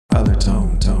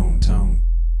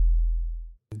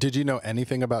Did you know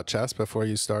anything about chess before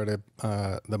you started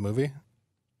the movie?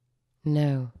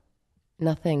 No,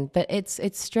 nothing. But it's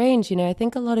strange, you know. I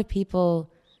think a lot of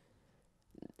people,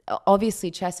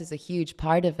 obviously chess is a huge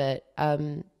part of it,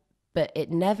 but it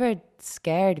never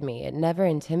scared me. It never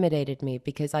intimidated me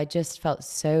because I just felt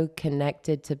so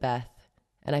connected to Beth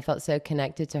and I felt so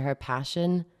connected to her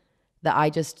passion that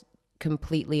I just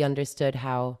completely understood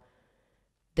how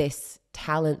this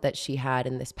talent that she had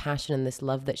and this passion and this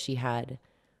love that she had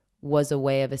was a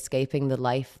way of escaping the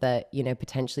life that, you know,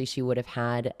 potentially she would have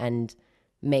had, and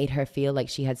made her feel like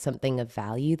she had something of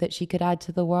value that she could add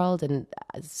to the world. And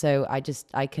so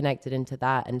I connected into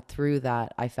that. And through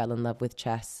that, I fell in love with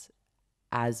chess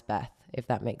as Beth, if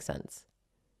that makes sense.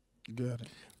 Got it.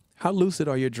 How lucid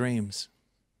are your dreams?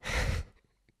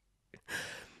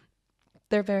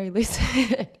 They're very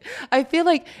lucid. I feel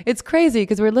like it's crazy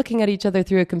because we're looking at each other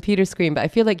through a computer screen, but I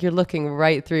feel like you're looking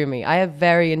right through me. I have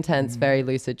very intense, very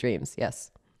lucid dreams. Yes.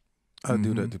 I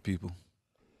do that to people.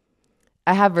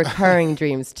 I have recurring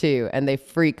dreams too, and they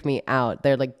freak me out.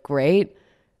 They're like great,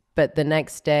 but the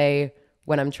next day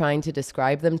when I'm trying to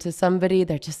describe them to somebody,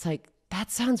 they're just like, that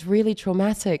sounds really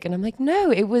traumatic. And I'm like,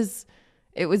 no, it was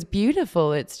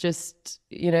beautiful. It's just,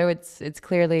 you know, it's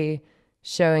clearly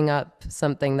showing up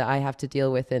something that I have to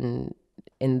deal with in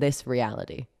this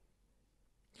reality.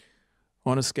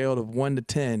 On a scale of 1 to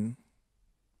 10,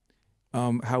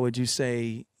 how would you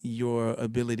say your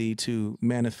ability to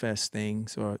manifest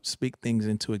things or speak things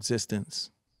into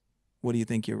existence, what do you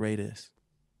think your rate is?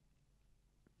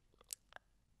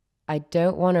 I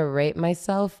don't want to rate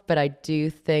myself, but I do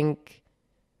think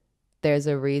there's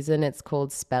a reason it's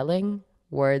called spelling.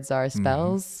 Words are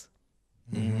spells.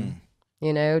 Mm-hmm.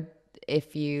 You know,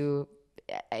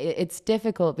 it's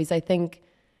difficult because I think,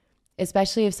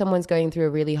 especially if someone's going through a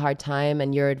really hard time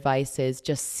and your advice is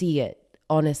just see it,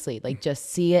 honestly, like just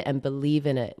see it and believe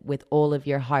in it with all of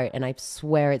your heart. And I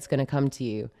swear it's going to come to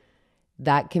you.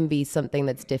 That can be something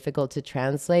that's difficult to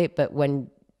translate. But when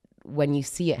you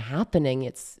see it happening,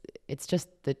 it's just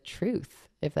the truth,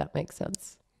 if that makes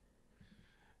sense.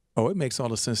 Oh, it makes all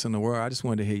the sense in the world. I just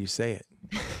wanted to hear you say it.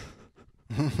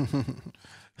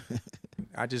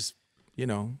 I just, you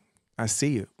know, I see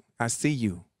you. I see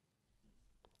you.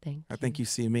 Thank you. I think you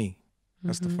see me.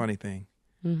 That's the funny thing.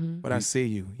 But I see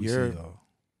you. You're.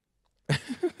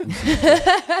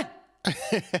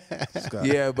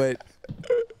 Yeah, but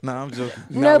Nah, I'm joking.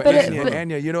 No, but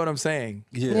Anya, you know what I'm saying?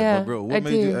 Yeah, but bro, I what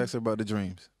made you do. ask her about the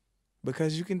dreams?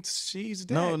 Because she's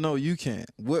dead. No, you can't.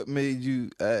 What made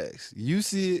you ask? You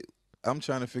see it. I'm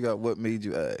trying to figure out what made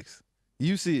you ask.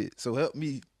 You see it, so help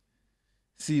me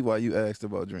see why you asked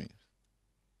about dreams.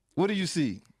 What do you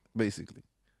see, basically?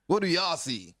 What do y'all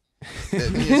see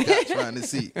that me and Scott trying to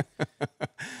see?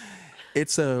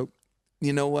 It's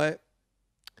you know what?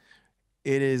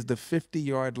 It is the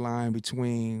 50-yard line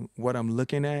between what I'm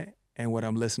looking at and what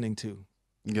I'm listening to.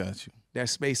 Got you. That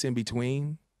space in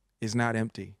between is not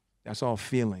empty. That's all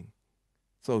feeling.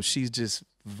 So she's just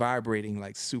vibrating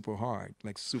like super hard,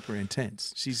 like super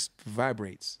intense. She's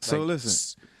vibrates. So like,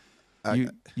 listen,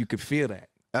 you could feel that.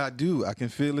 I do. I can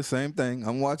feel the same thing.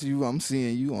 I'm watching you. I'm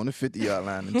seeing you on the 50-yard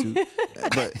line and too.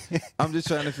 But I'm just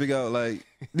trying to figure out, like,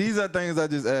 these are things I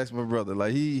just asked my brother.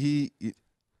 Like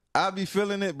I be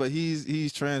feeling it, but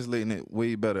he's translating it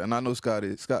way better. And I know Scott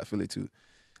feel it too.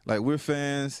 Like, we're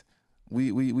fans.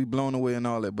 We blown away and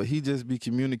all that, but he just be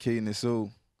communicating it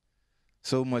so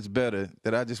much better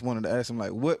that I just wanted to ask him,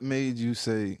 like, what made you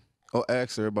say or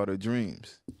ask her about her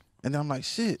dreams? And then I'm like,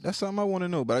 shit, that's something I want to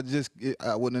know. But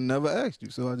I wouldn't have never asked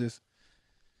you. So I just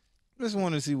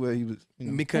wanted to see where he was.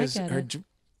 You know. Because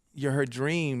her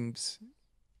dreams,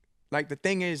 like, the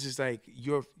thing is like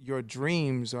your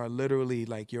dreams are literally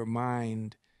like your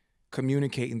mind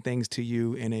communicating things to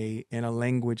you in a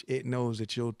language it knows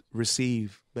that you'll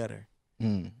receive better.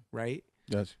 Right?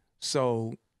 Gotcha.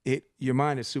 So your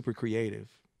mind is super creative.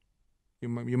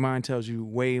 Your mind tells you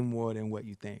way more than what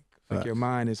you think. Like, your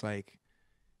mind is like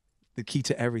the key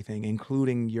to everything,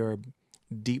 including your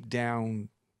deep down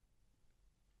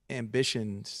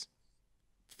ambitions,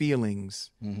 feelings,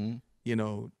 you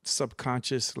know,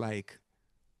 subconscious like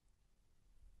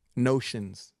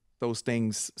notions. Those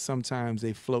things, sometimes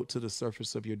they float to the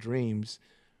surface of your dreams,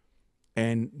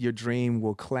 and your dream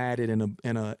will clad it in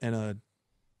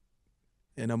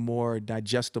a more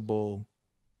digestible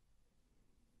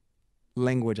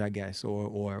language, I guess,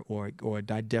 or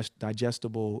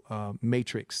digestible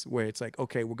matrix, where it's like,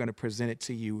 okay, we're going to present it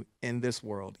to you in this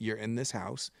world. You're in this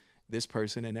house, this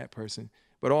person and that person,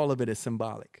 but all of it is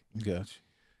symbolic. Gotcha.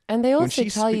 And they also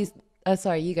tell you, oh,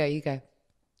 sorry, you go.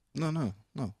 No.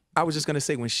 I was just going to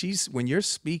say, when you're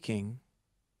speaking,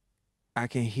 I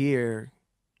can hear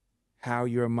how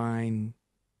your mind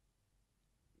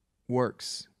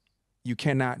works. You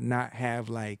cannot not have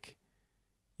like,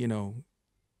 you know,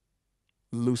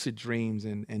 lucid dreams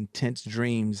and intense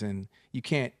dreams, and you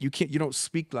don't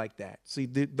speak like that. See,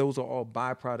 those are all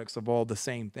byproducts of all the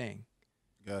same thing.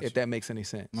 Gotcha. If that makes any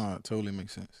sense. No, it totally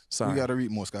makes sense. Sorry. You got to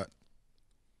read more, Scott.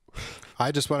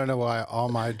 I just want to know why all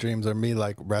my dreams are me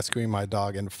like rescuing my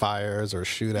dog in fires or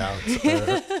shootouts.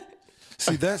 Or...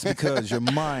 See, that's because your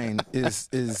mind is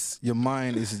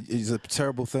a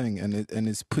terrible thing, and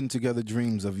it's putting together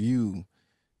dreams of you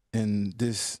in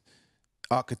this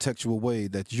architectural way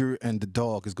that you're and the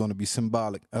dog is going to be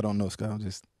symbolic. I don't know, Scott. I'm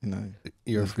just,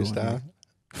 You're freestyle.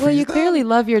 Well, you clearly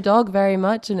love your dog very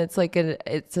much, and it's like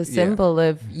it's a symbol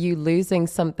of you losing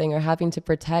something or having to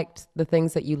protect the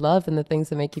things that you love and the things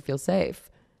that make you feel safe.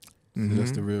 So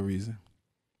that's the real reason.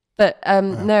 But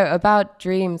no, about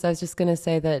dreams, I was just going to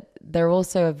say that they're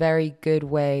also a very good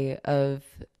way of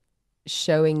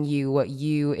showing you what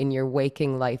you in your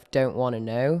waking life don't want to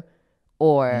know,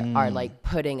 or are like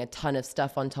putting a ton of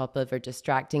stuff on top of, or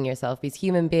distracting yourself. These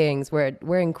human beings,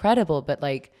 we're incredible, but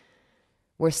like,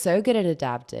 we're so good at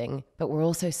adapting, but we're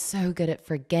also so good at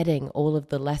forgetting all of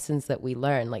the lessons that we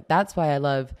learn. Like, that's why I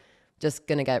love, just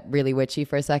going to get really witchy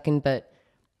for a second, but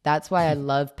that's why I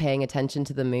love paying attention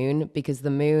to the moon, because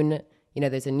the moon,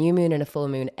 there's a new moon and a full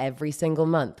moon every single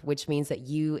month, which means that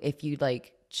if you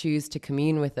like choose to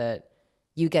commune with it,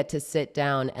 you get to sit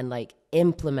down and like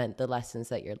implement the lessons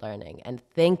that you're learning and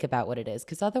think about what it is.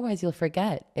 Because otherwise you'll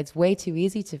forget. It's way too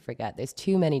easy to forget. There's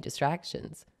too many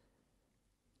distractions.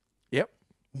 Yep.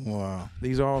 Wow.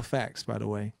 These are all facts, by the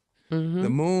way. The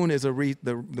moon is the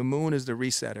moon is the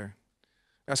resetter.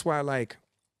 That's why, like,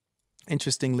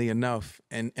 interestingly enough,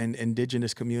 and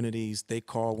indigenous communities, they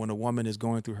call when a woman is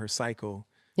going through her cycle,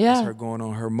 it's her going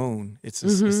on her moon. It's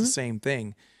the same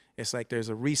thing. It's like there's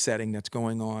a resetting that's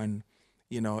going on,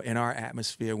 in our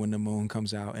atmosphere when the moon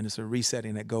comes out, and it's a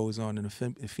resetting that goes on in a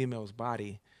female's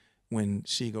body when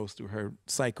she goes through her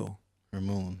cycle. Her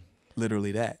moon.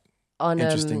 Literally that.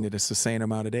 Interesting that it's the same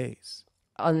amount of days.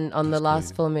 On the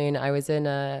last full moon, I was in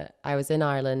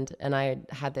Ireland, and I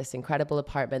had this incredible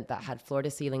apartment that had floor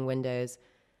to ceiling windows,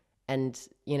 and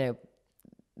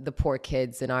the poor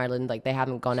kids in Ireland, like, they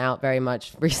haven't gone out very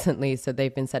much recently, so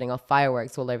they've been setting off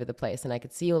fireworks all over the place, and I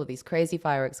could see all of these crazy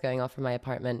fireworks going off from my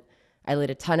apartment. I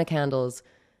lit a ton of candles,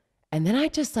 and then I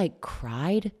just like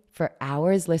cried for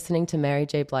hours listening to Mary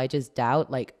J. Blige's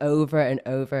Doubt, like, over and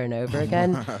over and over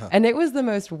again. And it was the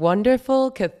most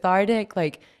wonderful, cathartic,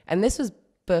 like, and this was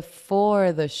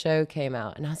before the show came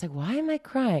out. And I was like, why am I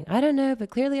crying? I don't know,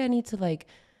 but clearly I need to like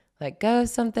let go of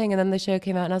something. And then the show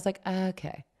came out, and I was like,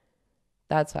 okay,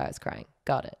 that's why I was crying.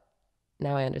 Got it.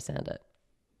 Now I understand it.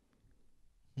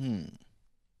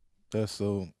 That's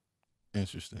so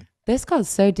interesting. This got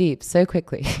so deep so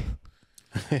quickly.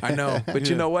 I know, but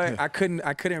you know what? I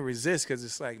couldn't resist, because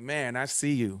it's like, man, I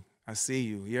see you.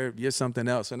 You're something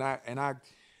else, and I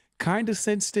kind of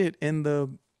sensed it in the,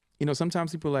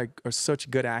 sometimes people are such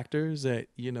good actors that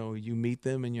you meet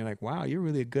them and you're like, wow, you're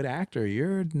really a good actor.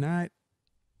 You're not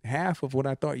half of what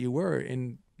I thought you were,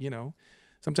 and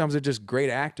sometimes they're just great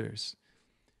actors.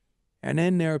 And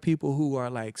then there are people who are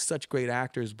like such great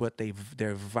actors, but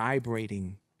they're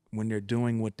vibrating when they're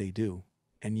doing what they do,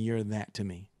 and you're that to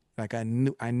me. Like, I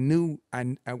knew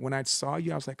when I saw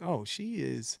you, I was like, oh, she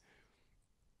is,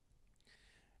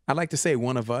 I like to say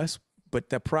one of us, but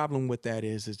the problem with that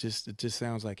is it just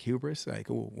sounds like hubris. Like,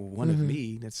 oh, well, one of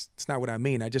me. That's not what I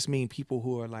mean. I just mean people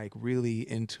who are like really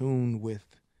in tune with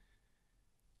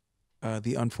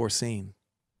the unforeseen.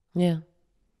 Yeah.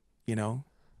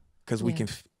 Because we can,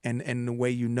 and the way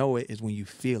you know it is when you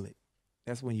feel it.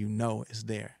 That's when you know it's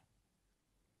there.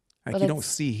 Like, you don't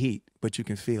see heat, but you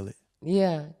can feel it.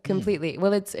 Yeah, completely.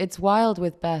 Well, it's wild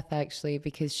with Beth, actually,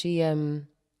 because she,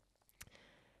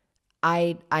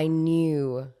 I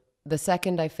knew the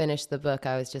second I finished the book,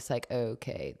 I was just like, oh,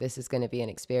 okay, this is going to be an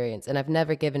experience. And I've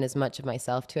never given as much of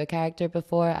myself to a character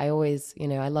before. I always,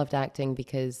 I loved acting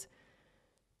because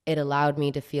it allowed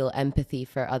me to feel empathy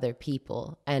for other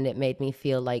people. And it made me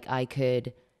feel like I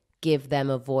could give them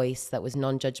a voice that was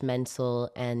non-judgmental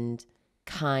and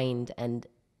kind and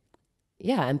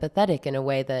empathetic in a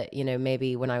way that,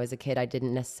 maybe when I was a kid, I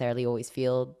didn't necessarily always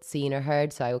feel seen or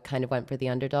heard. So I kind of went for the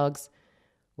underdogs.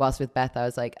 Whilst with Beth, I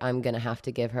was like, I'm going to have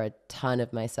to give her a ton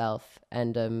of myself.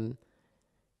 And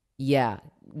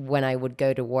when I would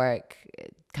go to work,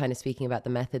 kind of speaking about the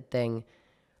method thing,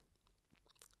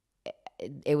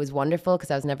 it was wonderful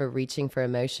because I was never reaching for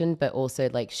emotion, but also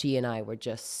like she and I were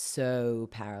just so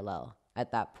parallel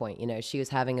at that point. She was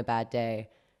having a bad day.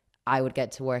 I would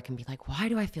get to work and be like, why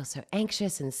do I feel so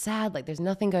anxious and sad? Like there's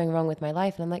nothing going wrong with my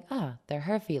life. And I'm like, they're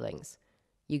her feelings.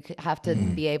 You have to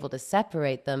be able to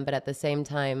separate them, but at the same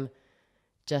time,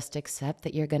 just accept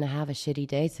that you're going to have a shitty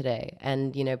day today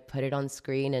and, you know, put it on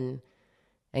screen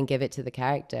and give it to the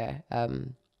character.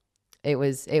 It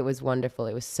was wonderful.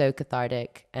 It was so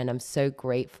cathartic. And I'm so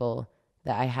grateful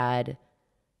that I had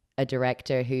a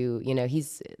director who, you know,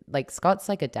 he's like, Scott's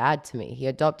like a dad to me. He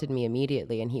adopted me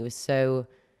immediately, and he was so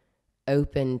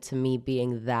open to me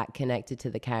being that connected to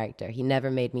the character. He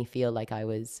never made me feel like I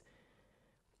was,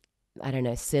 I don't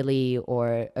know, silly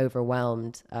or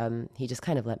overwhelmed. He just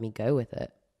kind of let me go with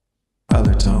it.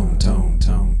 OTHERtone.